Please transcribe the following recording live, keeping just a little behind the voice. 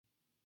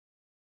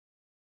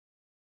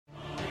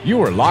You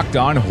are Locked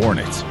On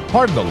Hornets,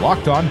 part of the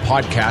Locked On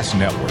Podcast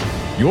Network.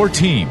 Your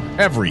team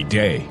every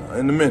day.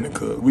 In a minute,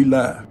 cuz we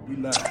live.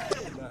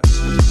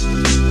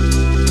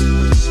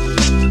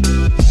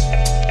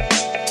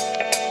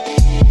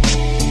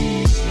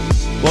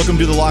 Welcome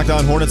to the Locked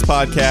On Hornets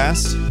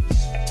podcast.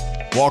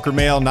 Walker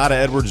Mail, Nada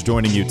Edwards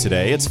joining you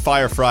today. It's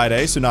Fire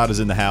Friday, so Nada's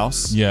in the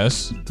house.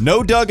 Yes.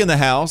 No Doug in the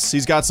house.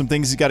 He's got some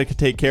things he's got to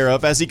take care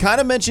of, as he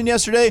kind of mentioned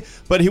yesterday,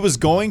 but he was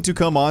going to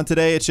come on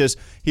today. It's just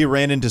he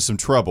ran into some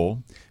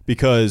trouble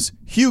because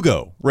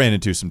Hugo ran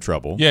into some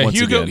trouble. Yeah,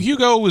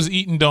 Hugo was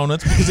eating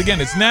donuts because, again,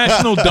 it's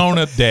National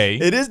Donut Day.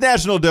 It is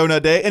National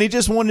Donut Day, and he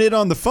just wanted it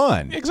on the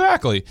fun.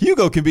 Exactly.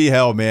 Hugo can be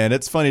hell, man.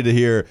 It's funny to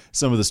hear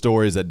some of the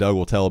stories that Doug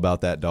will tell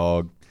about that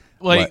dog.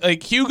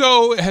 Like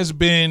Hugo has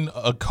been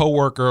a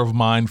coworker of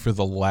mine for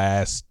the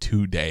last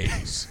 2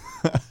 days.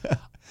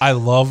 I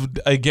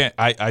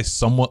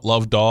somewhat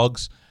love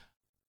dogs.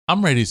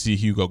 I'm ready to see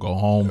Hugo go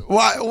home.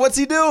 Why? What's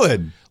he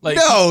doing?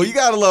 No, you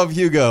gotta love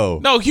Hugo.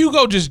 No,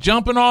 Hugo just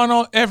jumping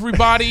on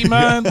everybody,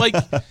 man. like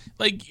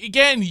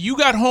again, you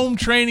got home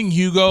training,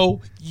 Hugo.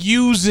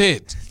 Use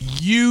it.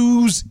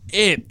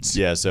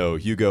 Yeah, so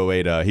Hugo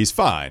ate, he's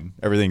fine.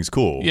 Everything's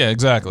cool. Yeah,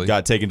 exactly.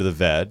 Got taken to the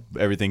vet.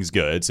 Everything's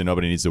good, so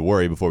nobody needs to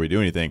worry before we do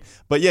anything.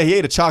 But yeah, he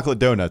ate a chocolate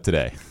donut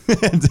today.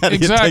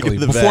 Exactly.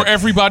 Before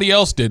everybody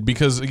else did,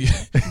 because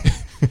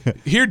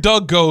here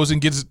Doug goes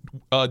and gets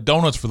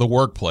donuts for the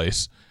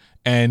workplace.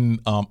 And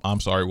I'm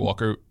sorry,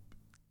 Walker.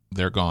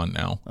 They're gone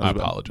now. I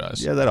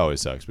apologize. Yeah, that always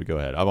sucks, but go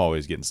ahead. I'm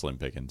always getting slim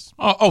pickings.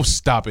 Oh,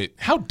 stop it.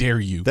 How dare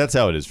you? That's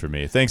how it is for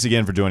me. Thanks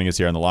again for joining us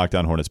here on the Locked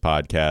On Hornets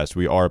podcast.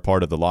 We are a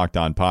part of the Locked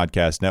On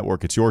Podcast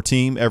Network. It's your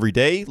team every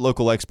day.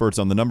 Local experts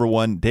on the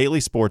 #1 daily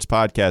sports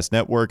podcast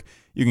network.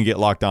 You can get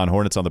Locked On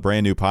Hornets on the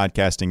brand new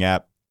podcasting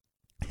app,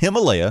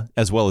 Himalaya,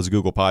 as well as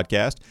Google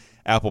Podcast,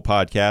 Apple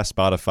Podcast,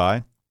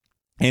 Spotify.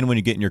 And when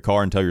you get in your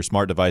car and tell your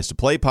smart device to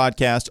play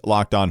podcast,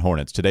 Locked On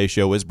Hornets. Today's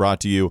show is brought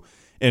to you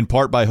in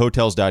part by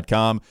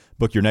Hotels.com.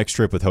 Book your next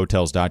trip with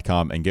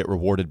Hotels.com and get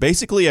rewarded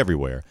basically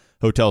everywhere.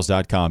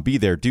 Hotels.com. Be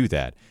there, do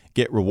that.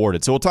 Get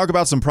rewarded. So we'll talk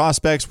about some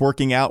prospects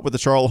working out with the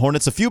Charlotte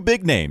Hornets, a few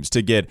big names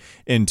to get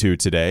into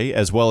today,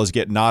 as well as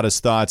get Nada's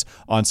thoughts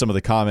on some of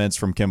the comments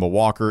from Kemba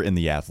Walker in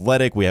The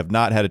Athletic. We have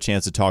not had a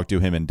chance to talk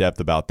to him in depth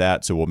about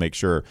that, so we'll make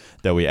sure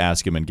that we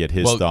ask him and get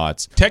his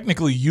thoughts.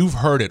 Technically, you've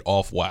heard it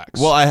off wax.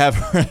 Well, I have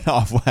heard it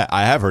off wax.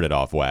 I have heard it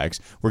off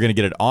wax. We're going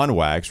to get it on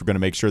wax. We're going to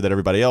make sure that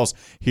everybody else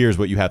hears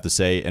what you have to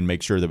say and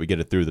make sure that we get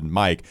it through the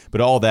mic.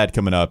 But all that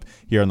coming up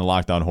here on the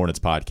Locked On Hornets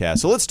podcast.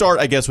 So let's start,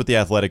 I guess, with The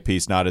Athletic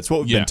piece, Nada. It's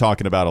what we've been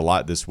talking about a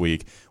lot this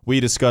week. We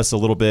discussed a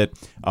little bit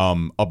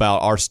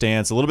about our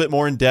stance, a little bit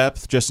more in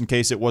depth, just in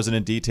case it wasn't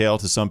in detail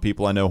to some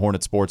people. I know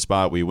Hornet Sports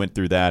Spot, we went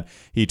through that.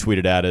 He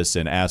tweeted at us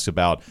and asked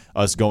about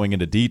us going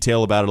into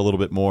detail about it a little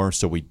bit more,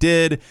 so we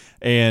did.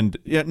 And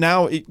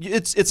now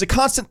it's a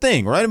constant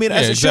thing, right? I mean,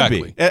 as it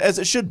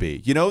should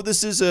be. You know,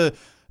 this is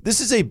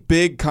a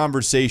big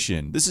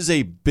conversation. This is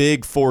a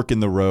big fork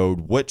in the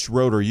road. Which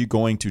road are you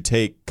going to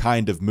take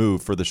kind of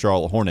move for the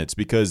Charlotte Hornets?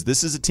 Because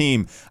this is a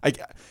team,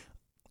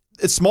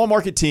 a small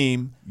market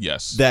team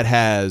that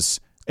has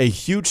a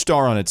huge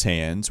star on its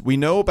hands. We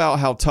know about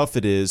how tough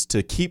it is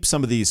to keep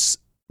some of these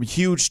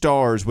huge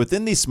stars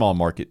within these small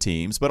market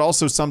teams, but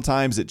also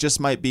sometimes it just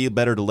might be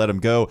better to let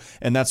them go.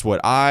 And that's what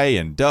I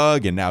and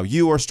Doug and now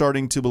you are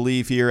starting to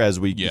believe here as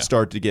we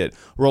start to get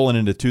rolling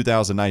into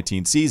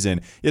 2019 season.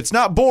 It's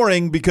not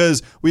boring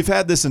because we've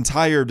had this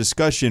entire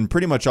discussion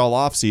pretty much all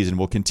off season.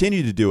 We'll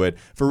continue to do it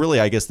for really,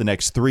 I guess, the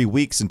next 3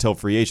 weeks until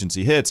free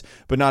agency hits.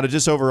 But Nada,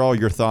 just overall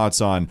your thoughts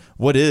on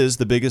what is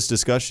the biggest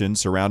discussion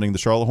surrounding the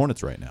Charlotte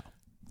Hornets right now?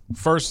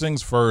 First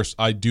things first,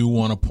 I do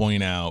want to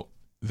point out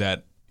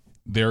that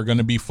there are going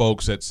to be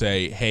folks that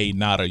say, hey,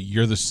 Nada,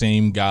 you're the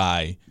same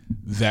guy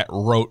that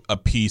wrote a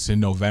piece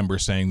in November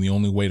saying the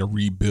only way to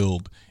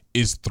rebuild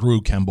is through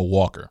Kemba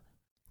Walker.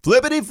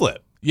 Flippity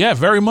flip. Yeah,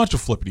 very much a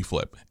flippity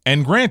flip.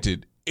 And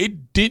granted,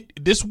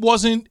 this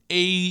wasn't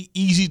a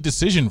easy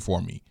decision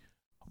for me.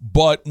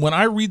 But when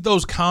I read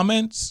those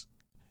comments,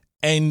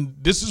 and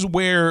this is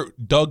where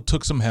Doug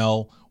took some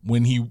hell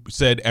when he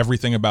said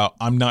everything about,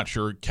 I'm not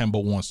sure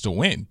Kemba wants to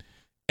win.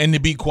 And to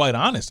be quite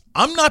honest,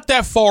 I'm not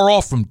that far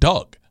off from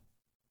Doug,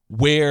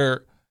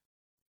 where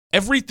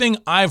everything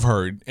I've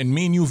heard, and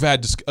me and you've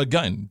had,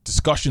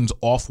 discussions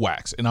off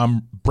wax, and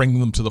I'm bringing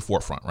them to the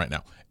forefront right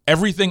now.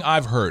 Everything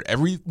I've heard,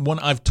 everyone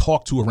I've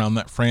talked to around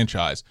that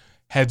franchise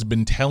has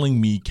been telling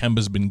me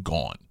Kemba's been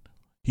gone.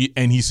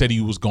 He said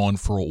he was gone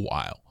for a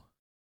while.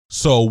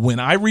 So when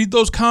I read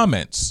those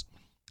comments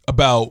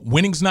about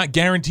winning's not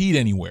guaranteed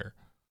anywhere,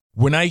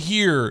 when I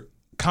hear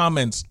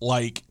comments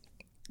like,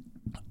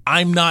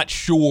 I'm not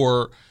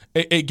sure,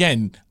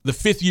 again, the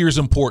 5th year is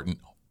important,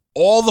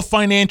 all the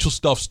financial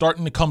stuff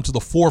starting to come to the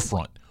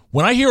forefront.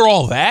 When I hear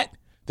all that,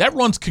 that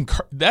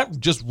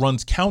just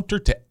runs counter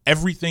to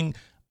everything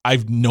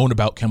I've known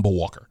about Kemba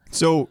Walker.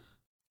 So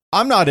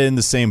I'm not in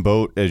the same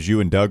boat as you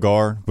and Doug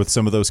are with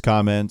some of those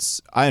comments.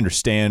 I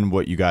understand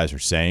what you guys are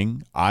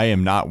saying. I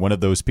am not one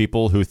of those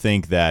people who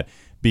think that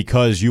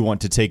because you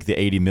want to take the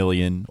 $80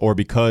 million, or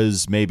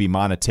because maybe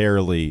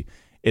monetarily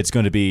it's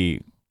going to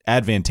be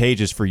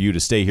advantageous for you to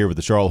stay here with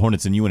the Charlotte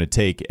Hornets and you want to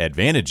take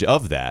advantage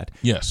of that.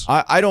 Yes.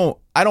 I don't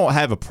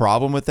have a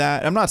problem with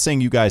that. I'm not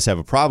saying you guys have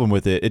a problem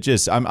with it. It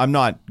just I'm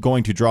not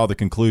going to draw the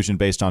conclusion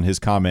based on his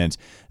comments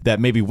that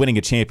maybe winning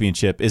a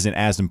championship isn't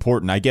as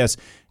important. I guess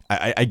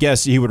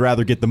he would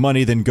rather get the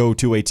money than go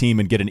to a team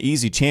and get an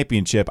easy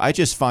championship. I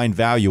just find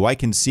value. I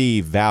can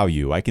see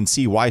value. I can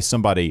see why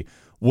somebody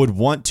would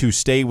want to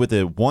stay with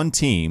one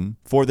team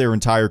for their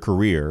entire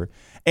career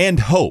and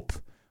hope,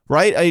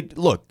 right?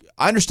 Look,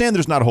 I understand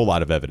there's not a whole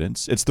lot of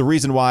evidence. It's the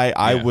reason why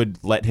I would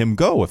let him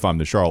go if I'm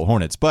the Charlotte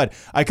Hornets. But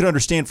I could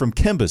understand from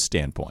Kemba's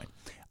standpoint.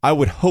 I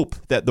would hope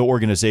that the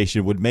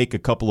organization would make a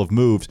couple of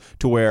moves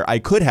to where I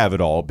could have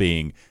it all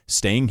being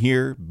staying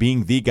here,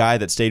 being the guy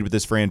that stayed with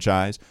this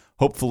franchise,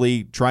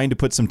 hopefully trying to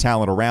put some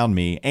talent around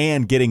me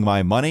and getting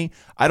my money.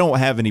 I don't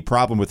have any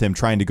problem with him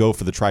trying to go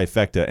for the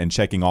trifecta and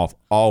checking off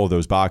all of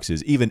those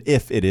boxes, even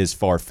if it is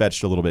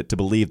far-fetched a little bit to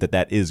believe that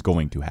that is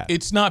going to happen.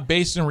 It's not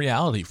based in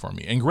reality for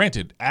me. And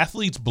granted,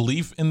 athletes'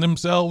 belief in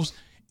themselves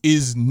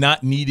is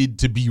not needed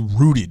to be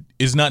rooted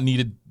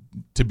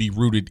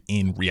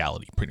in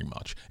reality, pretty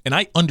much. And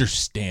I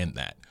understand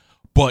that.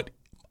 But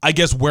I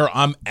guess where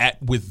I'm at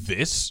with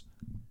this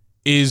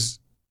is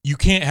you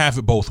can't have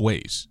it both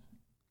ways.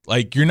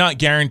 Like, you're not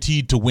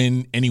guaranteed to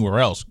win anywhere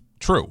else.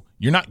 True.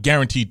 You're not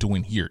guaranteed to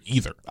win here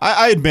either.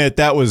 I admit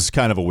that was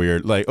kind of a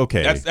weird, like,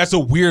 okay. That's a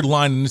weird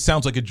line, and it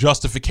sounds like a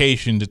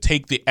justification to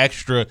take the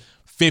extra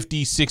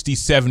 50, 60,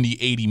 70,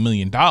 80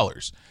 million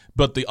dollars.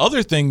 But the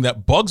other thing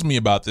that bugs me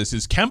about this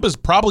is Kemba's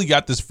probably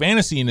got this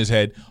fantasy in his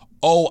head,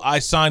 oh, I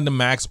signed the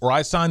max, or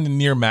I signed the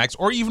near max,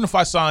 or even if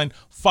I sign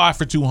 5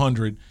 for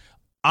 200,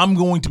 I'm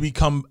going to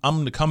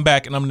come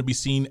back and I'm going to be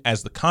seen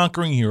as the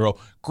conquering hero,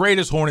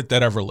 greatest Hornet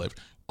that ever lived.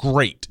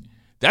 Great.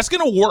 That's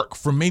going to work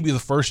for maybe the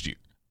first year,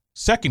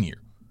 second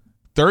year,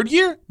 third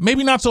year,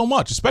 maybe not so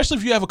much, especially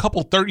if you have a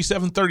couple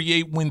 37,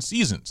 38 win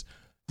seasons.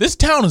 This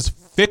town is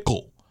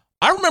fickle.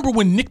 I remember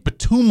when Nick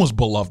Batum was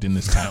beloved in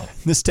this town.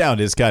 This town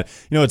is kind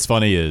of, what's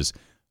funny is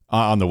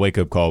on the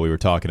wake-up call we were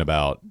talking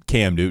about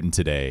Cam Newton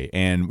today,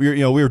 and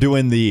we were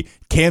doing the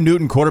Cam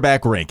Newton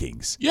quarterback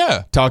rankings.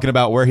 Yeah. Talking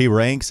about where he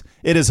ranks.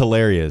 It is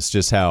hilarious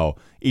just how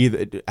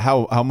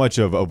much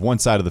of one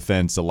side of the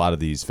fence a lot of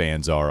these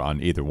fans are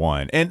on either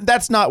one. And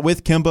that's not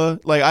with Kemba.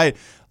 Like,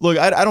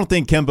 I don't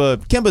think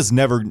Kemba's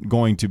never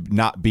going to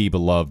not be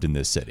beloved in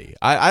this city.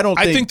 I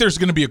think there's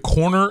going to be a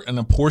corner and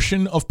a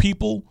portion of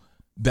people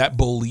that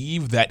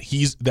believe that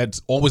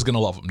that's always going to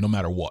love him no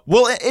matter what.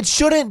 Well, it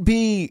shouldn't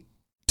be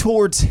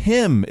towards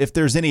him if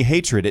there's any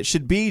hatred. It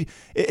should be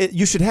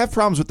you should have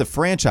problems with the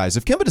franchise.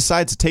 If Kemba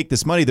decides to take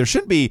this money, there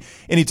shouldn't be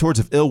any sorts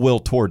of ill will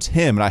towards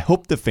him, and I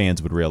hope the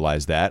fans would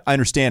realize that. I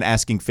understand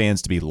asking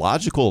fans to be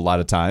logical a lot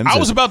of times. I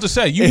was about to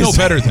say, you know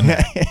better than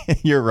that.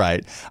 You're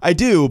right. I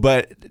do,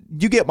 but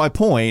you get my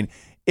point.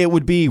 It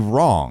would be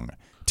wrong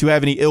to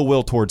have any ill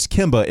will towards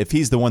Kemba if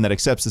he's the one that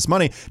accepts this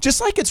money.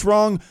 Just like it's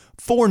wrong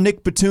for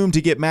Nick Batum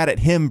to get mad at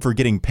him for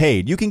getting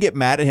paid. You can get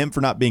mad at him for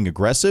not being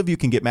aggressive. You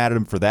can get mad at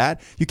him for that.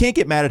 You can't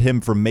get mad at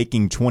him for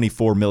making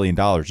 $24 million.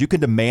 You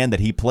can demand that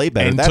he play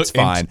better. That's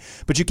fine.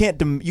 But you can't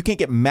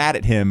get mad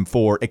at him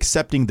for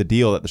accepting the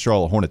deal that the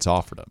Charlotte Hornets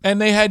offered him.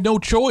 And they had no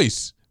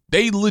choice.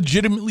 They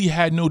legitimately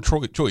had no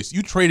choice.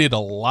 You traded a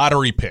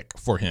lottery pick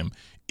for him.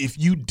 If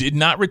you did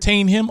not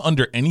retain him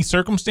under any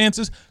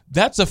circumstances,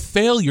 that's a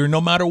failure no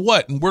matter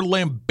what, and we're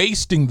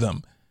lambasting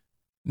them.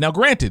 Now,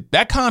 granted,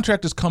 that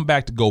contract has come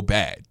back to go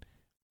bad.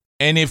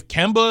 And if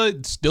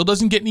Kemba still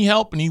doesn't get any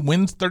help and he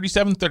wins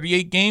 37,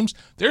 38 games,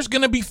 there's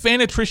going to be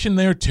fan attrition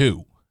there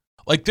too.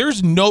 Like,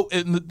 there's no –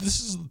 and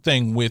this is the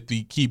thing with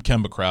the Keep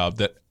Kemba crowd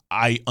that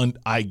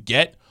I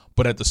get,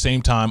 but at the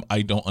same time,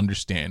 I don't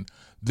understand.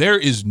 There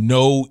is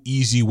no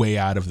easy way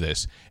out of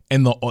this.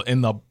 And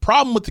the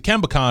problem with the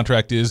Kemba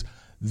contract is –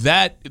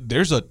 that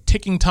there's a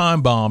ticking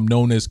time bomb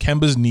known as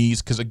Kemba's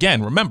knees. Because,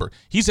 again, remember,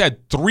 he's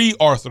had 3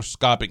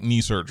 arthroscopic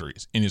knee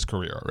surgeries in his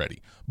career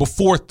already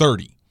before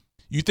 30.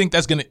 You think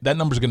that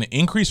number's going to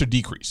increase or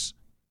decrease?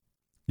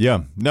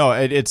 Yeah. No,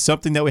 it's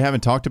something that we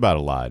haven't talked about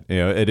a lot.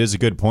 It is a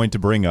good point to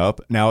bring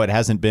up. Now, it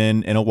hasn't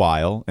been in a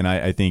while, and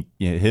I think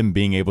him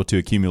being able to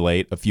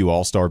accumulate a few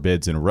all-star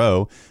bids in a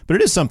row, but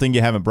it is something you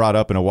haven't brought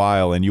up in a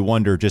while, and you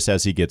wonder just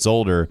as he gets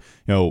older,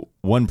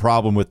 one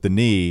problem with the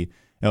knee,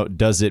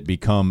 does it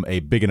become a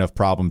big enough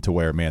problem to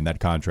where, man, that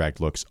contract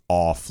looks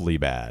awfully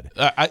bad?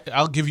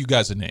 I'll give you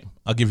guys a name.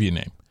 I'll give you a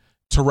name.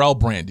 Terrell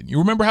Brandon. You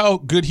remember how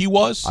good he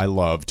was? I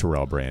love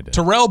Terrell Brandon.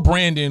 Terrell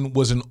Brandon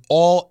was an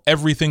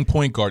all-everything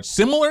point guard,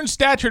 similar in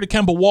stature to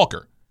Kemba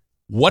Walker.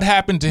 What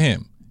happened to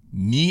him?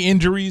 Knee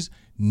injuries,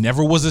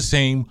 never was the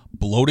same,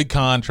 bloated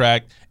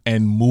contract,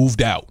 and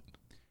moved out.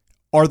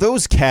 Are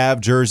those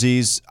Cavs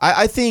jerseys?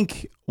 I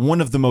think one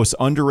of the most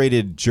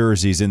underrated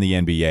jerseys in the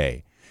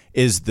NBA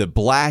is the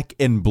black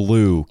and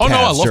blue I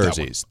Cavs love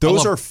jerseys. that one.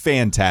 Those are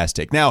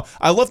fantastic. Now,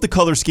 I love the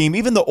color scheme,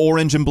 even the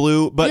orange and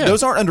blue, but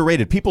those aren't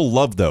underrated. People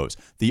love those.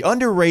 The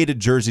underrated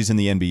jerseys in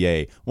the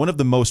NBA, one of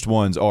the most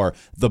ones are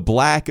the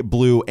black,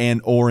 blue,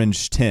 and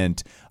orange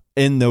tint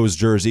in those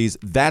jerseys.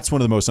 That's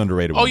one of the most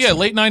underrated ones. Oh, yeah,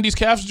 late 90s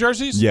Cavs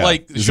jerseys? Yeah.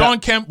 Like Sean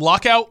Kemp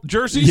lockout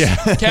jerseys? Yeah,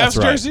 Cavs that's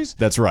right. jerseys?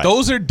 That's right.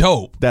 Those are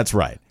dope. That's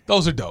right.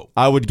 Those are dope.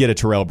 I would get a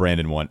Terrell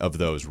Brandon one of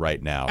those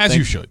right now.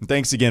 You should.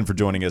 Thanks again for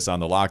joining us on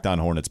the Locked On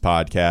Hornets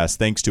podcast.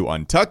 Thanks to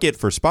Untuck It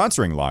for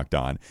sponsoring Locked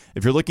On.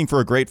 If you're looking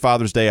for a great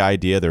Father's Day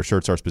idea, their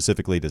shirts are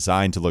specifically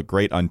designed to look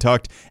great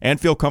untucked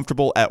and feel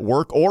comfortable at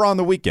work or on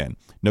the weekend.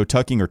 No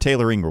tucking or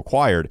tailoring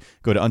required.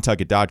 Go to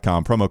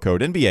untuckit.com, promo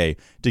code NBA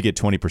to get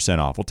 20%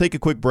 off. We'll take a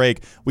quick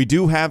break. We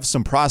do have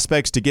some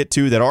prospects to get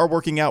to that are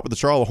working out with the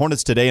Charlotte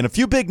Hornets today, and a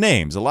few big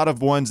names, a lot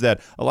of ones that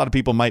a lot of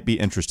people might be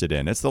interested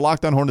in. It's the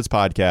Locked On Hornets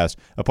podcast,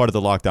 a part of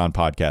the Locked On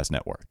Podcast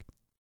Network.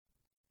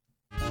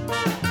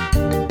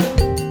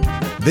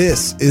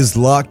 This is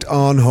Locked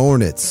On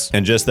Hornets.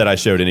 And just that I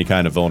showed any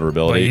kind of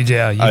vulnerability,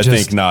 I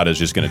think Nada's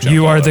just going to jump.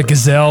 You are the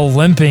gazelle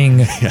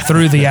limping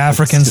through the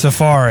African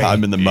safari.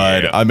 I'm in the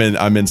mud. Yeah.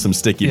 I'm in some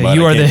sticky mud.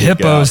 You are the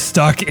hippo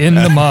stuck in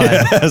the mud.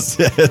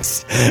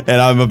 yes.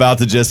 And I'm about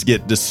to just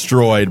get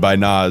destroyed by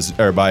Nada's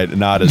by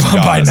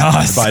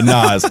Nas. By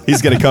Nas.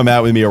 He's going to come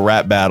out with me a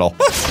rap battle.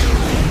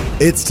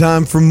 It's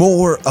time for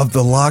more of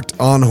the Locked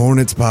On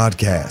Hornets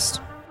podcast.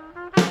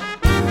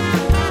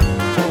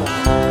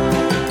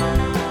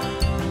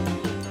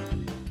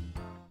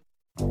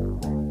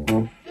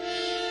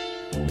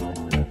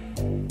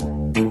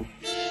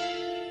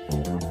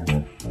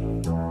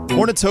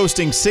 Hornets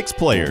hosting 6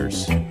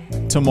 players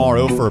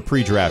tomorrow for a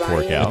pre-draft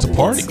workout. It's a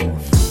party.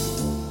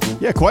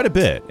 Yeah, quite a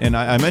bit. And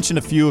I mentioned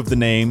a few of the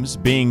names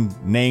being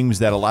names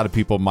that a lot of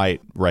people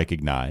might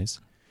recognize.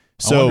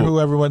 I wonder who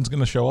everyone's going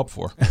to show up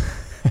for.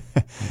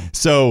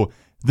 So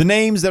the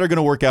names that are going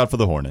to work out for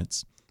the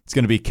Hornets, it's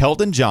going to be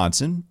Keldon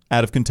Johnson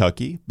out of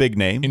Kentucky, big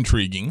name.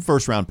 Intriguing.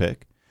 First-round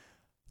pick.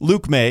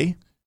 Luke May.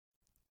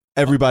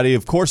 Everybody,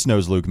 of course,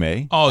 knows Luke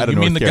May. Oh, you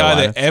mean the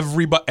Carolina. guy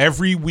that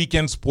every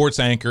weekend sports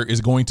anchor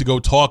is going to go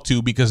talk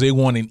to because they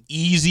want an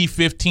easy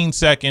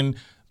 15-second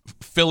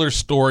filler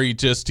story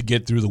just to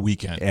get through the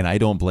weekend. And I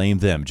don't blame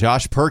them.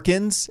 Josh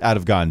Perkins out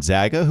of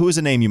Gonzaga, who is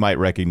a name you might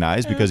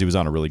recognize because he was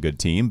on a really good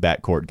team,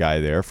 backcourt guy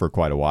there for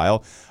quite a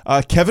while.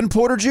 Kevin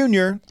Porter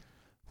Jr.,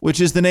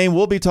 which is the name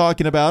we'll be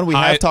talking about. We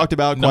have talked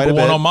about quite a bit.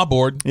 Number one on my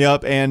board.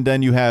 Yep, and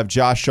then you have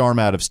Josh Sharm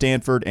out of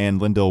Stanford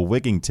and Lyndall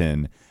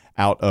Wigington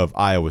out of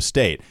Iowa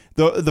State.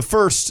 There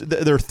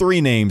are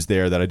 3 names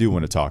there that I do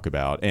want to talk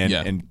about.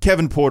 And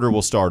Kevin Porter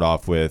will start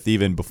off with,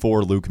 even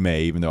before Luke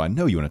May, even though I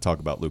know you want to talk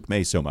about Luke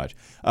May so much.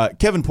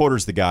 Kevin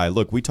Porter's the guy.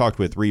 Look, we talked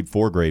with Reed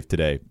Forgrave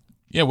today.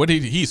 Yeah, what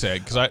did he say?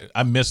 Because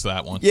I missed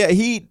that one. Yeah,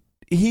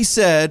 he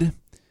said,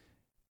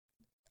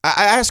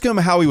 I asked him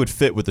how he would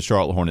fit with the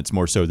Charlotte Hornets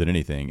more so than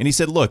anything. And he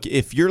said, look,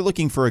 if you're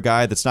looking for a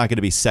guy that's not going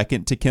to be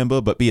second to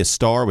Kemba, but be a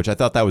star, which I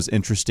thought that was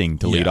interesting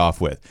to lead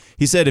off with.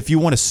 He said, if you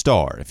want a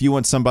star, if you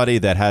want somebody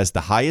that has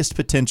the highest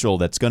potential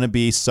that's going to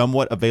be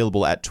somewhat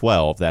available at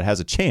 12, that has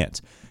a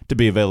chance to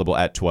be available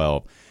at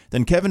 12,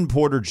 then Kevin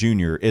Porter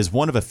Jr. is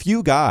one of a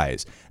few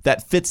guys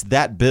that fits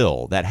that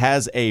bill, that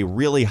has a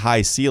really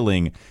high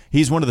ceiling.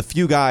 He's one of the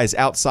few guys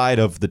outside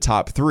of the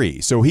top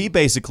 3. So he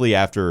basically,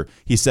 after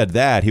he said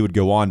that, he would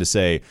go on to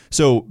say,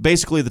 so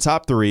basically the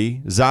top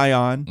 3,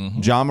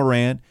 Zion, John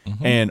Morant,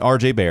 and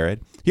RJ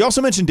Barrett. He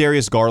also mentioned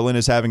Darius Garland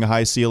as having a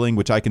high ceiling,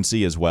 which I can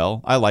see as well.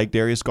 I like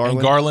Darius Garland.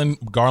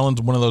 And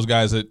Garland's one of those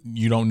guys that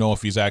you don't know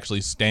if he's actually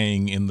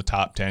staying in the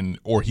top 10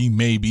 or he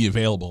may be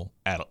available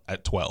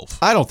at 12.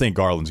 I don't think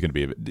Garland's going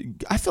to be.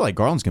 I feel like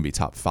Garland's going to be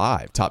top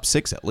 5, top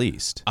 6 at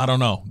least. I don't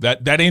know.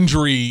 That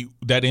injury,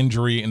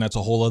 and that's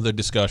a whole other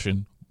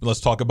discussion. Let's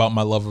talk about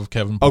my love of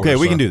Kevin Porter. Okay,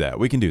 we can do that.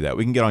 We can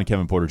get on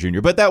Kevin Porter Jr.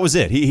 But that was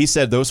it. He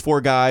said those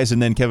 4 guys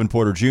and then Kevin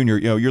Porter Jr.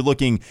 You know, you're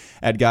looking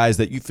at guys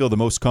that you feel the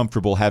most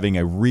comfortable having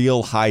a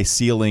real high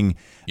ceiling,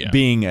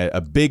 being a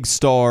big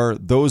star.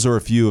 Those are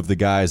a few of the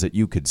guys that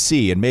you could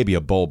see, and maybe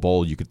a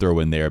bowl you could throw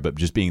in there, but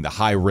just being the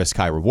high risk,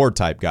 high reward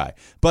type guy.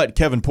 But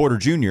Kevin Porter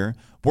Jr.,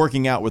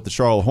 working out with the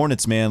Charlotte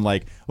Hornets, man,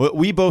 like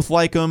we both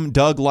like him.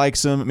 Doug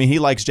likes him. I mean, he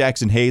likes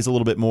Jackson Hayes a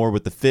little bit more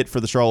with the fit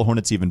for the Charlotte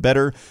Hornets even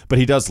better, but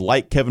he does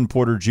like Kevin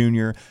Porter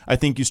Jr. I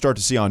think you start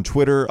to see on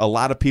Twitter, a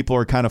lot of people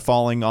are kind of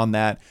falling on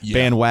that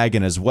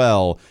bandwagon as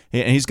well.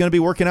 And he's going to be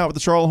working out with the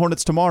Charlotte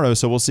Hornets tomorrow,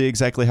 so we'll see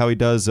exactly how he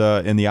does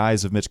in the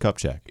eyes of Mitch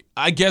Kupchak.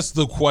 I guess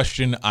the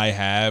question I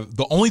have,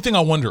 the only thing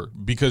I wonder,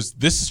 because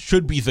this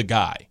should be the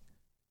guy,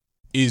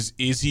 is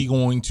he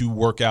going to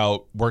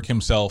work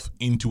himself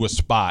into a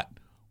spot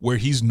where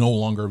he's no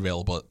longer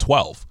available at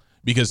 12,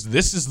 because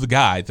this is the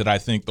guy that I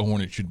think the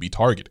Hornets should be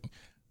targeting.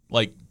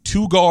 Like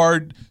 2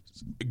 guard,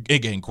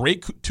 again,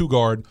 great 2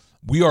 guard.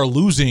 We are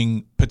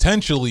losing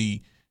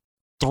potentially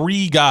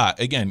 3 guys.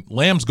 Again,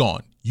 Lamb's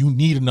gone. You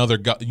need another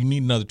guy. You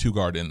need another 2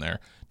 guard in there.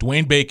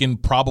 Dwayne Bacon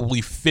probably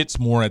fits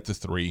more at the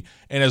 3.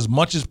 And as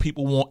much as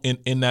people want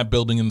in that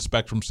building in the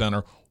Spectrum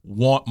Center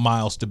want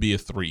Miles to be a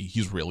 3.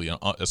 He's really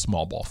a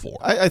small ball 4.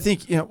 I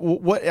think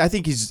I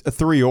think he's a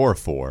 3 or a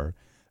 4,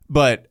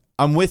 but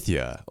I'm with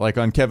you. Like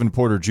on Kevin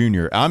Porter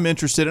Jr., I'm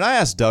interested, and I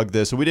asked Doug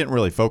this, and we didn't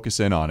really focus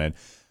in on it.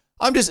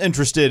 I'm just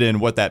interested in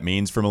what that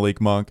means for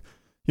Malik Monk.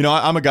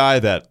 I'm a guy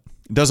that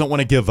doesn't want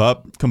to give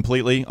up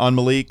completely on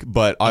Malik,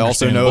 but I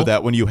also know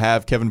that when you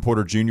have Kevin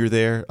Porter Jr.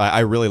 there,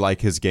 I really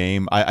like his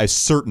game. I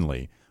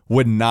certainly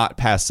would not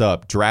pass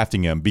up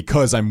drafting him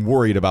because I'm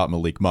worried about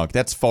Malik Monk.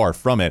 That's far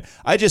from it.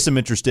 I just am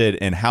interested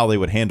in how they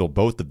would handle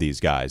both of these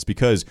guys,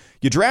 because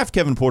you draft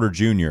Kevin Porter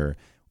Jr.,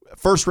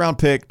 first round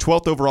pick,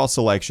 12th overall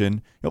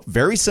selection,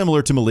 very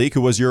similar to Malik,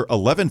 who was your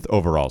 11th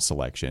overall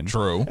selection.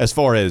 True. As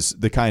far as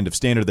the kind of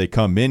standard they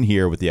come in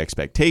here with the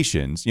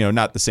expectations,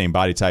 not the same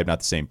body type,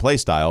 not the same play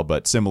style,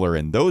 but similar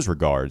in those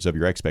regards of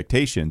your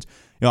expectations.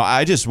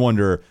 I just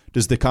wonder,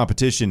 does the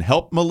competition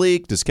help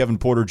Malik? Does Kevin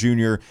Porter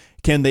Jr.,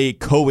 can they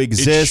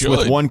coexist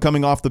with one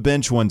coming off the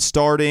bench, one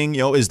starting?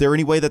 Is there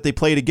any way that they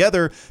play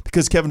together?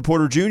 Because Kevin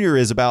Porter Jr.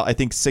 is about, I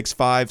think, 6'5",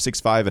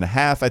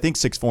 6'5.5". I think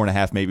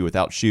 6'4.5", maybe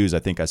without shoes. I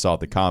think I saw at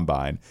the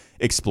combine.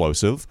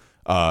 Explosive.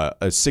 A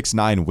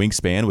 6'9"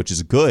 wingspan, which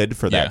is good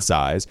for that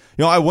size.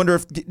 I wonder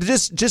if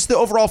just the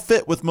overall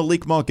fit with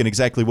Malik Monk and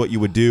exactly what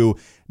you would do.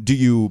 Do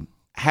you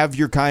have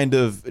your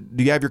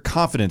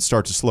confidence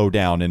start to slow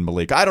down in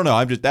Malik? I don't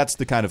know. That's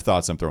the kind of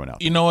thoughts I'm throwing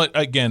out. You know what?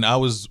 Again,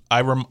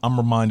 I'm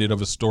reminded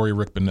of a story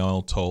Rick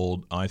Bonnell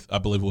told. I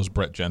believe it was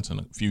Brett Jensen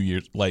a few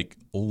years, like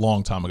a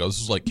long time ago. This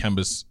was like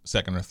Kemba's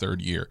second or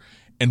third year,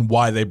 and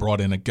why they brought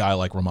in a guy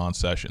like Ramon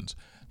Sessions.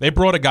 They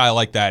brought a guy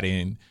like that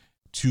in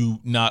to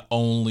not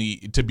only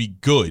to be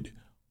good,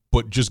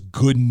 but just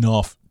good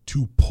enough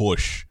to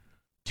push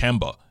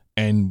Kemba.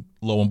 And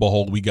lo and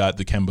behold, we got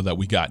the Kemba that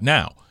we got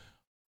now.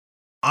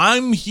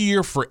 I'm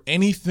here for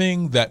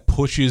anything that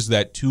pushes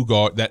that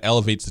that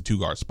elevates the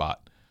 2-guard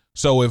spot.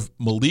 So if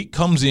Malik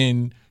comes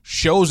in,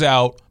 shows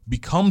out,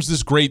 becomes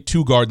this great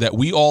 2-guard that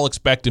we all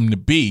expect him to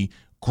be,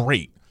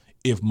 great.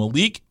 If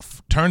Malik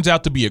turns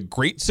out to be a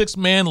great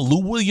 6-man,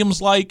 Lou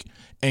Williams-like,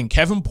 and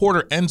Kevin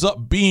Porter ends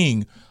up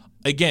being,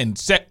 again,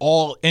 set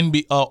all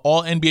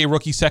NBA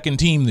rookie second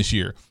team this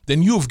year,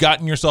 then you have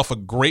gotten yourself a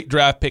great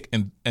draft pick,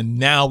 and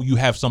now you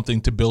have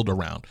something to build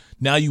around.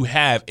 Now you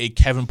have a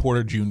Kevin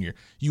Porter Jr.,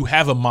 you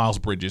have a Miles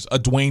Bridges, a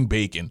Dwayne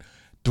Bacon,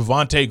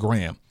 Devontae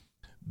Graham.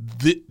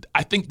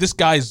 I think this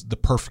guy's the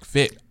perfect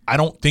fit. I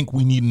don't think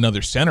we need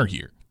another center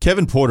here.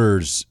 Kevin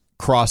Porter's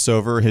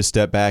crossover, his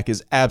step back,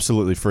 is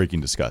absolutely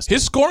freaking disgusting.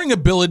 His scoring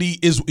ability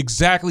is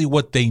exactly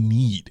what they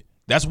need.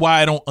 That's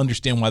why I don't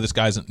understand why this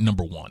guy's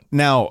number 1.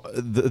 Now,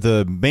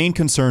 the main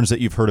concerns that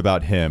you've heard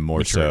about him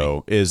more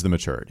so is the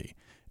maturity.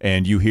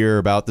 And you hear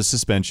about the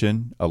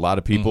suspension. A lot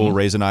of people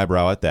raise an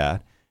eyebrow at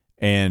that.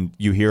 And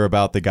you hear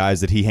about the guys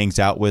that he hangs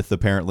out with,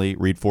 apparently.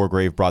 Reed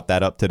Forgrave brought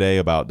that up today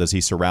about, does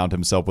he surround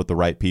himself with the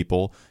right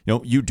people?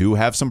 You do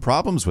have some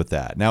problems with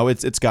that. Now,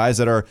 it's guys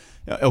that are,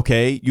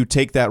 okay, you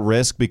take that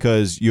risk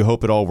because you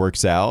hope it all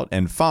works out,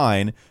 and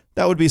fine.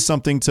 That would be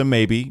something to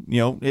maybe,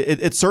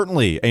 it's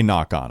certainly a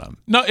knock on him.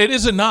 No, it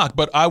is a knock,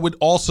 but I would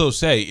also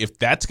say if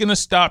that's going to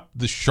stop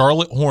the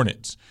Charlotte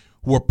Hornets,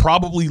 who are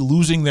probably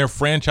losing their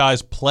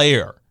franchise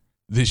player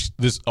this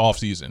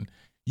offseason,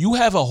 you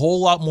have a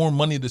whole lot more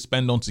money to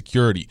spend on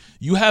security.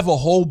 You have a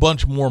whole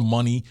bunch more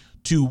money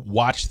to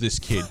watch this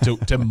kid,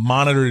 to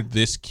monitor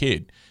this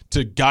kid,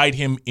 to guide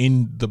him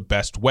in the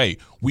best way.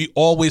 We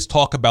always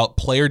talk about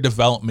player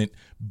development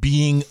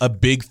being a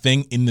big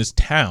thing in this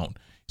town.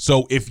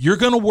 So if you're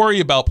going to worry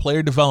about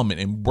player development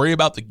and worry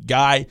about the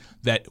guy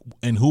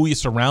and who he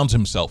surrounds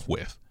himself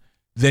with,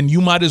 then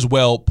you might as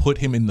well put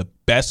him in the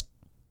best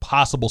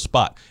possible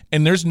spot.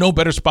 And there's no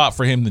better spot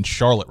for him than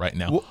Charlotte right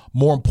now. Well,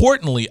 more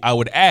importantly, I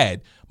would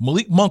add,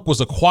 Malik Monk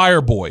was a choir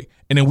boy,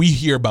 and then we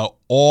hear about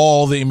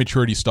all the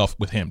immaturity stuff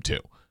with him too.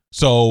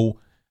 So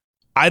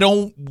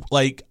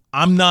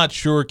I'm not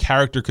sure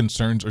character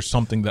concerns are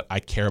something that I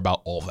care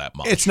about all that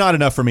much. It's not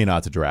enough for me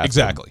not to draft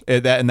exactly.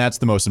 him. And that's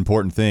the most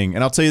important thing.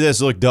 And I'll tell you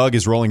this, look, Doug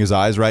is rolling his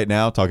eyes right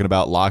now talking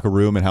about locker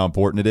room and how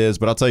important it is.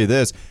 But I'll tell you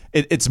this,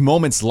 it's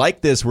moments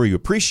like this where you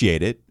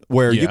appreciate it,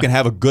 where you can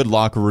have a good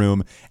locker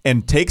room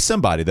and take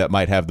somebody that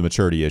might have the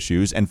maturity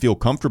issues and feel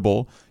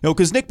comfortable.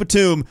 Because Nick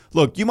Batum,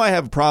 look, you might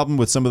have a problem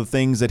with some of the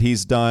things that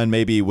he's done,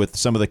 maybe with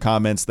some of the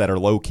comments that are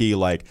low-key,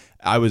 like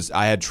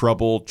I had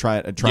trouble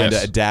trying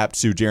to adapt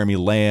to Jeremy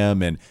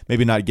Lamb and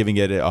maybe not giving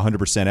it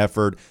 100%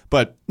 effort.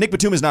 But Nick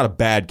Batum is not a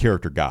bad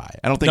character guy.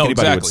 I don't think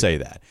anybody would say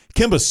that.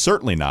 Kimba's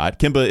certainly not.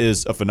 Kimba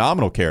is a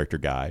phenomenal character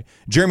guy.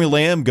 Jeremy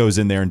Lamb goes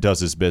in there and does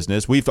his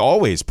business. We've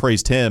always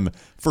praised him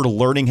for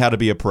learning how to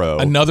be a pro.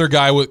 Another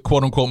guy with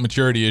quote-unquote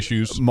maturity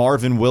issues.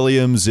 Marvin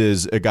Williams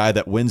is a guy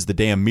that wins the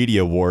damn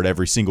media award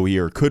every single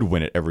year, could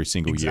win it every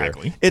single year.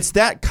 It's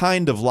that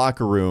kind of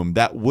locker room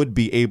that would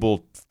be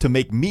able to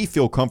make me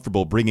feel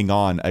comfortable bringing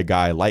on a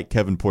guy like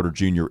Kevin Porter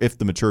Jr. if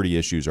the maturity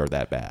issues are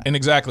that bad. And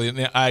exactly,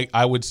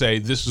 I would say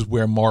this is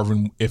where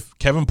if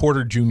Kevin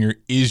Porter Jr.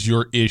 is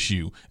your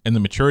issue and the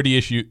maturity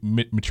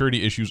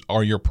issues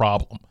are your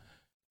problem,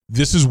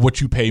 this is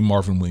what you pay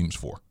Marvin Williams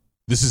for.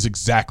 this is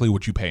exactly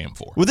what you pay him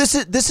for. Well, this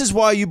is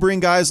why you bring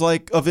guys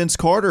like a Vince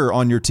Carter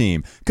on your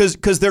team,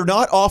 because they're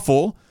not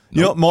awful.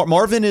 You know,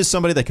 Marvin is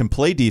somebody that can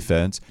play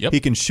defense. Yep. He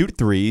can shoot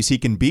threes. He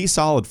can be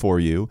solid for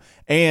you,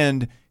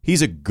 and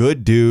he's a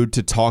good dude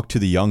to talk to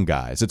the young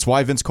guys. It's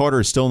why Vince Carter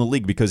is still in the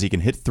league, because he can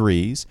hit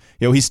threes.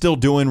 You know, he's still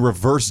doing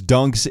reverse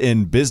dunks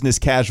in business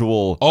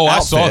casual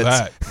outfits. I saw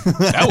that.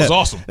 That was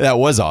awesome. That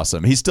was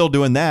awesome. He's still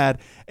doing that,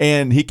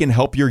 and he can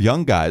help your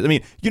young guys. I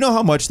mean, you know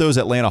how much those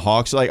Atlanta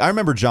Hawks, like I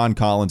remember John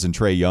Collins and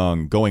Trae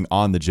Young going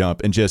on the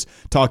jump and just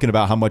talking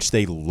about how much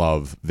they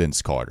love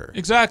Vince Carter.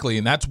 Exactly,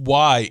 and that's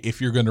why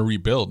if you're going to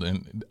rebuild,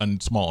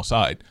 and small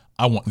aside,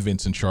 I want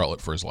Vince in Charlotte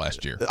for his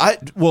last year.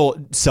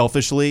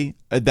 Selfishly,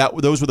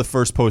 those were the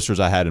first posters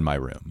I had in my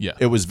room. Yeah.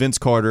 It was Vince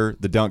Carter,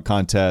 the dunk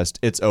contest,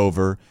 it's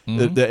over.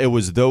 It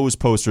was those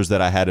posters that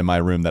I had in my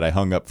room that I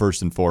hung up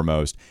first and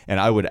foremost, and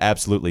I would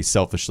absolutely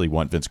selfishly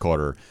want Vince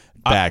Carter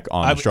back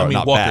on Charlotte.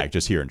 Not Walker, back,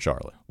 just here in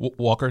Charlotte.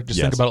 Walker, just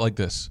think about it like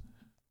this.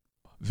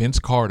 Vince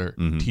Carter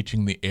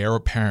teaching the heir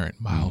apparent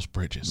Miles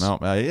Bridges. No,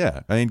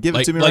 yeah. I mean, give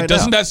it to me right now.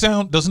 Doesn't that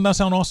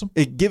sound awesome?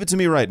 Give it to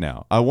me right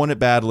now. I want it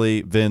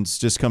badly. Vince,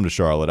 just come to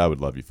Charlotte. I would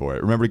love you for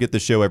it. Remember to get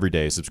this show every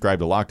day. Subscribe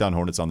to Locked On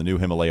Hornets on the new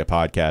Himalaya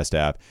podcast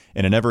app.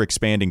 In an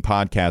ever-expanding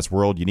podcast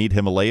world, you need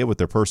Himalaya with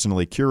their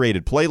personally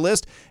curated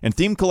playlist and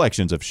themed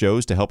collections of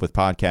shows to help with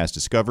podcast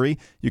discovery.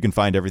 You can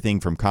find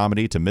everything from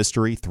comedy to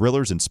mystery,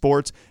 thrillers, and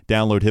sports.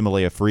 Download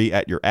Himalaya free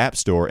at your app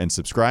store and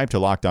subscribe to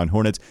Locked On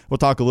Hornets. We'll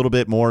talk a little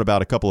bit more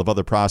about a couple of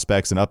other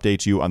prospects and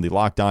update you on the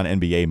Locked On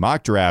NBA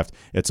mock draft.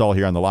 It's all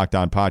here on the Locked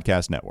On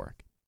Podcast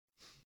Network.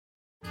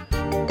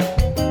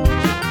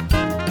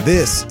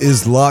 This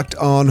is Locked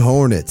On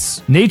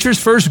Hornets.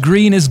 Nature's first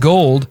green is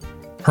gold,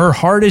 her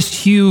hardest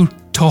hue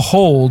to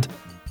hold,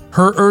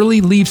 her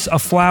early leafs a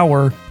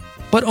flower,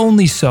 but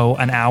only so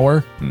an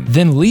hour.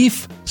 Then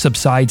leaf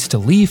subsides to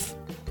leaf,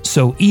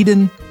 so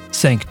Eden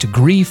sank to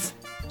grief,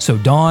 so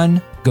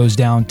dawn goes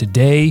down to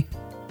day,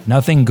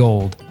 nothing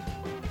gold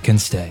can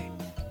stay.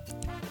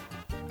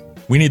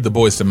 We need the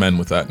boys to mend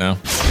with that now.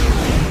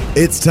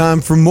 It's time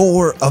for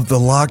more of the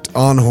Locked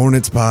On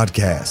Hornets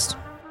podcast.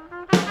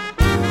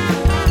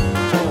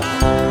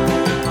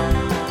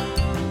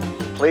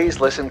 Please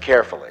listen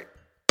carefully.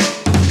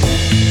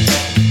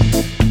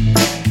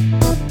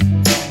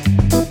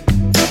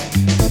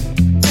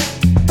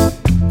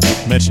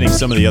 Mentioning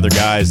some of the other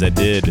guys that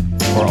did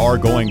or are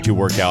going to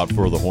work out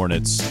for the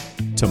Hornets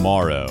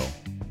tomorrow.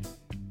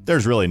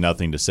 There's really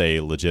nothing to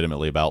say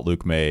legitimately about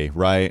Luke May,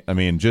 right? I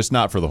mean, just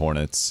not for the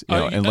Hornets,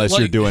 unless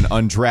you're doing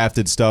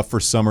undrafted stuff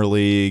for Summer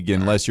League,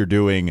 unless you're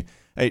doing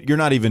you're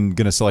not even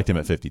going to select him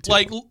at 52.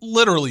 Like,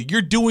 literally,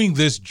 you're doing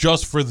this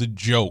just for the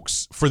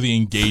jokes, for the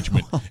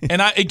engagement.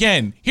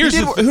 And here's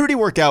who did he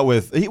work out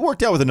with? He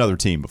worked out with another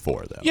team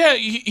before, though. Yeah,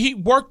 he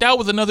worked out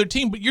with another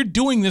team, but you're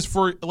doing this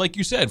for, like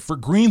you said, for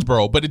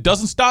Greensboro. But it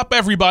doesn't stop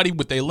everybody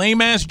with their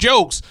lame-ass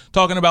jokes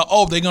talking about,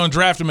 they're going to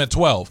draft him at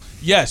 12.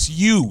 Yes,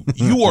 you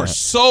are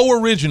so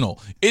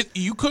original.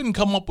 You couldn't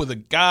come up with a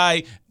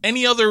guy,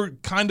 any other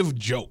kind of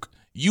joke.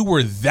 You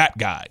were that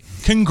guy.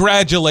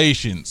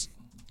 Congratulations.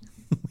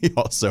 We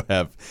also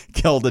have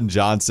Keldon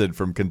Johnson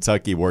from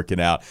Kentucky working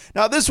out.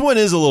 Now, this one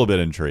is a little bit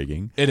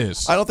intriguing. It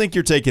is. I don't think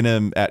you're taking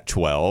him at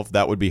 12.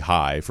 That would be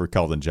high for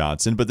Keldon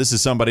Johnson. But this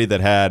is somebody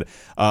that had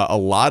a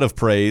lot of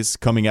praise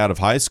coming out of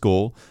high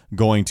school,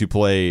 going to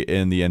play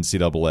in the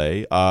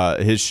NCAA.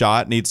 His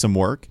shot needs some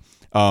work.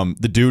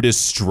 The dude is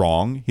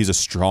strong. He's a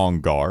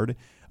strong guard.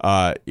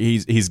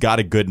 He's got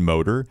a good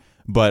motor.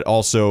 But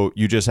also,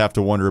 you just have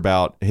to wonder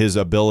about his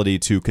ability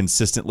to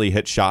consistently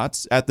hit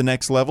shots at the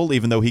next level,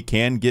 even though he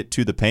can get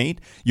to the paint.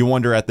 You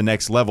wonder at the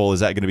next level, is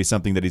that going to be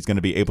something that he's going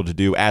to be able to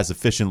do as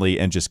efficiently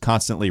and just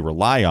constantly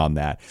rely on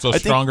that? So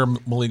stronger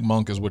Malik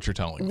Monk is what you're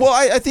telling me. Well,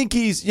 I think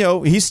he's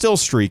still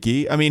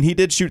streaky. I mean, he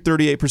did shoot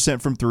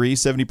 38% from three,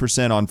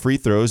 70% on free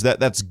throws.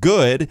 That's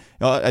good.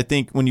 I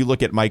think when you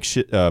look at Mike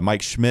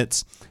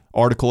Schmidt's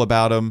article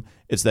about him,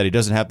 it's that he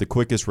doesn't have the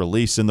quickest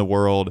release in the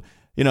world.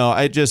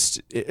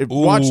 Watching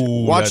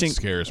that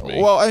scares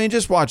me. Well, I mean,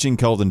 just watching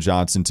Keldon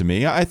Johnson, to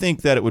me, I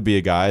think that it would be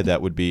a guy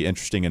that would be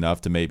interesting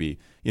enough to maybe,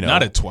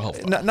 not at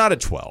 12. Not at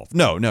 12.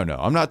 No.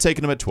 I'm not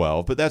taking him at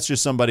 12, but that's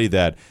just somebody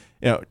that,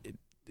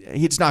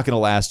 he's not going to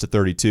last to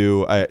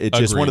 32. It's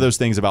just one of those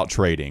things about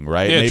trading,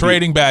 right? Yeah,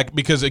 trading back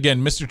because,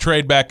 again, Mr.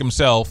 Trade Back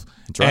himself,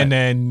 right. And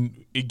then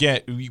we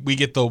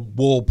get the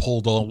wool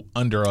pulled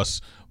under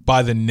us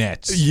by the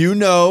Nets. You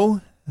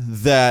know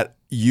that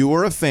you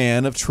are a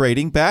fan of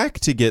trading back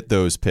to get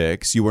those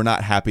picks. You were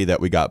not happy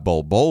that we got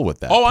Bol with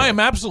that. Oh, pick. I am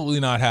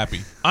absolutely not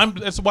happy.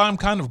 That's why I'm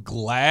kind of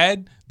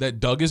glad that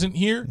Doug isn't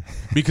here,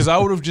 because I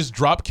would have just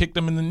drop kicked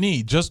him in the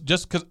knee just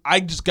because I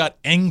just got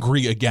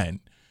angry again.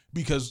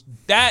 Because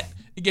that,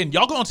 again,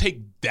 y'all gonna take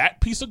that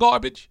piece of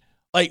garbage?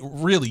 Like,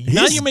 really?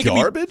 Now you're making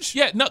garbage?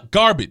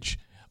 Garbage.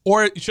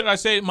 Or should I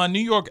say it in my New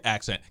York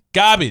accent?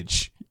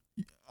 Garbage.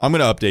 I'm going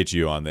to update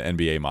you on the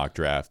NBA mock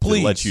draft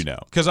Please, to let you know.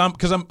 Because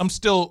I'm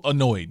still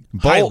annoyed.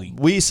 Highly.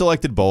 We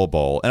selected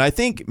Bol, and I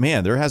think,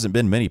 man, there hasn't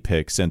been many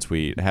picks since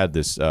we had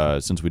this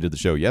since we did the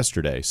show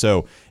yesterday.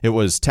 So it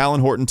was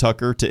Talon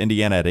Horton-Tucker to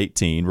Indiana at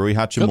 18, Rui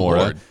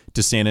Hachimura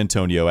to San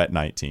Antonio at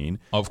 19,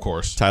 Of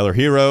course. Tyler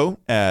Hero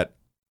at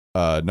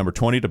number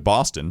 20 to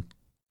Boston.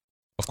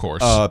 Of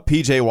course.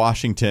 PJ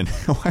Washington.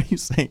 Why are you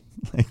saying?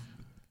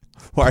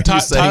 Why are you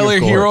saying Tyler of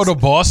course? Hero to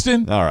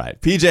Boston? All right.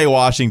 PJ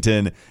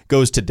Washington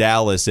goes to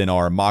Dallas in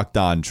our mocked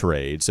on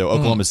trade. So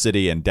Oklahoma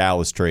City and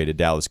Dallas traded.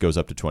 Dallas goes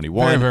up to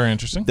 21. Very, very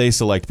interesting. They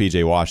select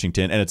PJ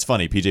Washington. And it's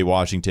funny, PJ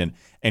Washington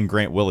and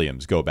Grant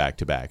Williams go back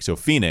to back. So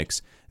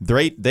Phoenix,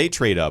 they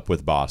trade up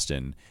with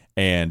Boston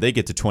and they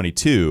get to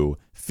 22.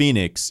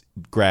 Phoenix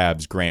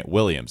grabs Grant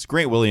Williams.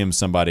 Grant Williams,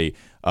 somebody,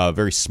 a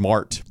very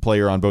smart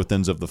player on both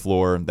ends of the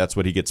floor. That's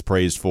what he gets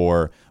praised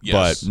for.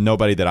 Yes. But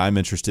nobody that I'm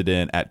interested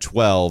in at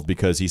 12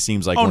 because he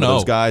seems like one of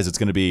those guys. It's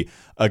going to be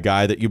a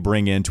guy that you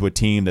bring into a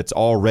team that's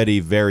already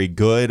very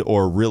good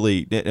or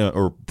really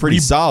or pretty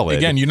solid.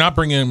 Again, you're not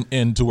bringing him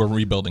into a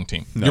rebuilding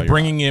team. No, you're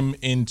bringing him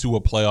into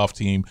a playoff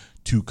team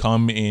to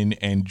come in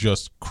and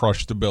just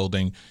crush the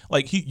building.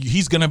 Like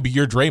he's going to be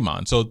your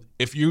Draymond. So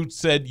if you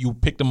said you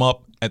picked him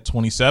up at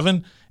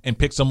 27 and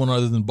picked someone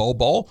other than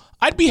Bol,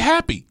 I'd be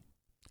happy.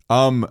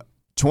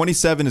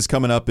 27 is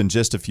coming up in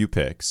just a few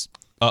picks.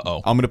 Uh-oh.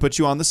 I'm going to put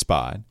you on the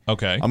spot.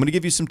 Okay. I'm going to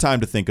give you some time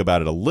to think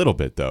about it a little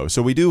bit, though.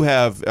 So we do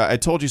have, I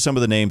told you some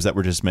of the names that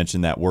were just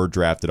mentioned that were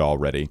drafted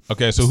already.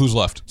 Okay, so who's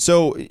left?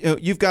 So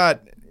you've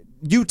got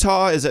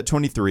Utah is at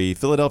 23,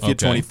 Philadelphia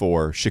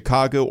 24,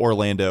 Chicago,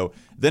 Orlando.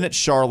 Then it's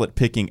Charlotte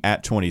picking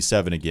at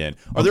 27 again.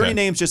 Are there any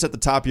names just at the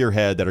top of your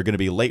head that are going to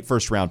be late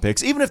first-round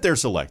picks, even if they're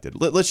selected?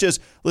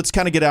 Let's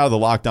kind of get out of the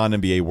Locked On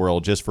NBA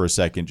world just for a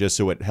second, just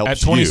so it helps At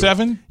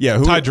 27? Yeah.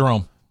 Ty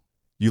Jerome.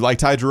 You like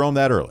Ty Jerome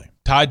that early?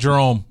 Ty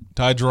Jerome.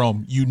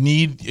 You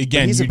need,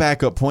 again. But he's a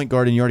backup point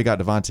guard, and you already got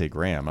Devontae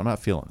Graham. I'm not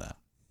feeling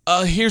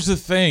that. Here's the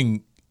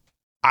thing.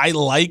 I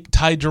like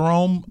Ty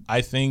Jerome. I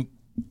think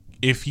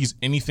if he's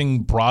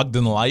anything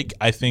Brogdon-like,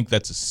 I think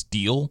that's a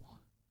steal.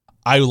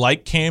 I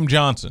like Cam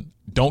Johnson.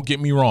 Don't get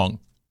me wrong.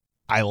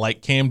 I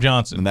like Cam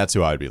Johnson. And that's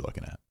who I'd be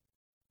looking at.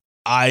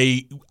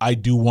 I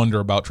do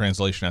wonder about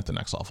translation at the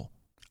next level.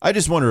 I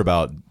just wonder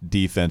about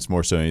defense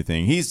more so than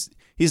anything. He's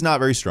not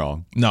very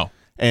strong. No.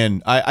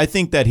 And I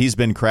think that he's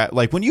been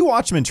like when you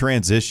watch him in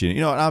transition,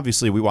 and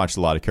obviously we watched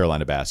a lot of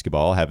Carolina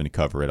basketball, having to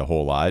cover it a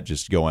whole lot,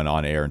 just going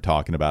on air and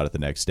talking about it the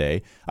next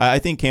day. I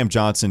think Cam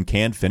Johnson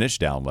can finish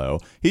down low.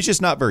 He's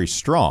just not very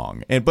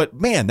strong. But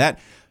man,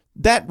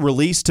 that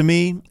release to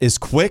me is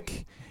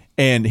quick,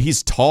 and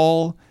he's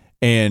tall,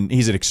 and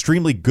he's an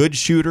extremely good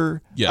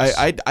shooter. Yes.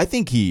 I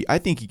think he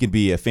can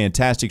be a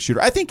fantastic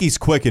shooter. I think he's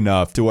quick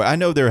enough to where I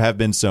know there have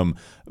been some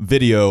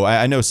video.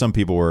 I know some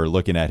people were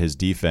looking at his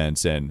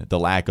defense and the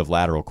lack of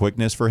lateral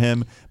quickness for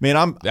him.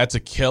 Man, that's a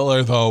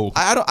killer though.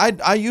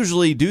 I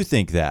usually do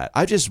think that.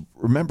 I just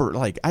remember,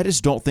 I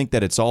just don't think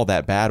that it's all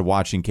that bad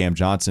watching Cam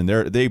Johnson.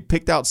 They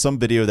picked out some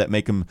video that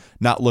make him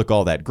not look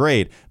all that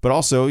great, but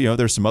also,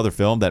 there's some other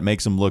film that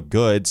makes him look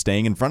good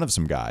staying in front of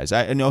some guys.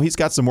 I know he's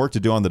got some work to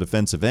do on the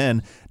defensive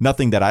end,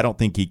 nothing that I don't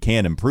think he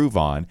can improve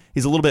on.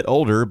 He's a little bit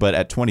older, but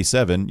at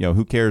 27,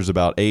 who cares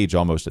about age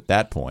almost at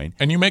that point?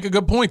 And you make a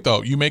good point,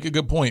 though.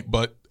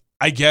 But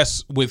I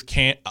guess with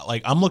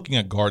I'm looking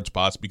at guard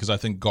spots because I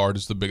think guard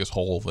is the biggest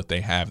hole that they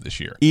have this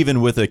year.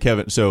 Even with a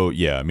Kevin, so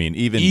yeah, I mean,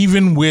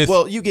 even with,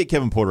 well, you get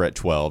Kevin Porter at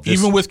 12.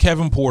 Even with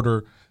Kevin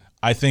Porter,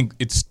 I think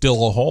it's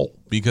still a hole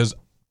because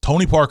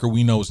Tony Parker,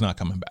 we know, is not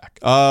coming back.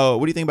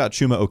 What do you think about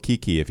Chuma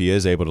Okeke if he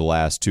is able to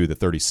last to the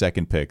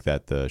 32nd pick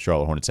that the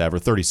Charlotte Hornets have, or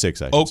 36?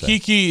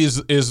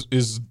 Okeke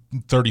is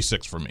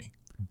 36 for me.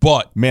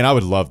 But man, I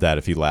would love that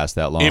if he lasts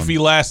that long. If he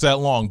lasts that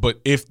long, but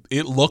if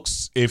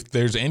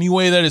there's any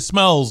way that it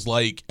smells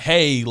like,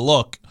 hey,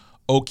 look,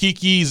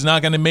 Okeke's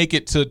not going to make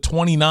it to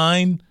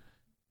 29,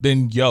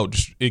 then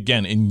just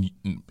again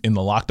in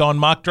the Locked On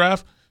mock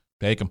draft,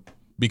 take him.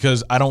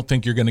 Because I don't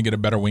think you're going to get a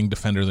better wing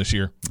defender this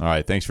year. All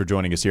right, thanks for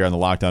joining us here on the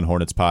Locked On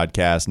Hornets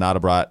podcast. Nada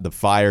brought the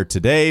fire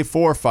today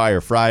for Fire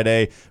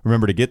Friday.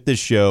 Remember to get this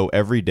show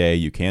every day.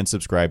 You can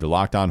subscribe to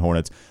Locked On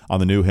Hornets on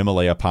the new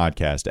Himalaya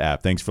podcast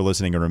app. Thanks for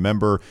listening, and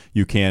remember,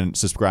 you can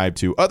subscribe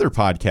to other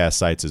podcast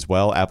sites as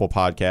well, Apple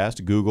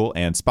Podcast, Google,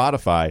 and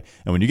Spotify.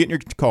 And when you get in your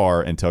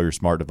car, and tell your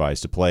smart device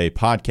to play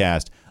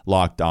podcast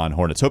Locked On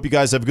Hornets. Hope you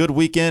guys have a good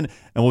weekend,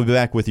 and we'll be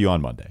back with you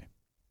on Monday.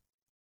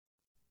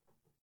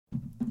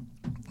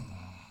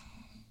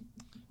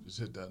 Just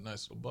hit that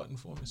nice little button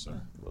for me,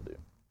 sir. Will do.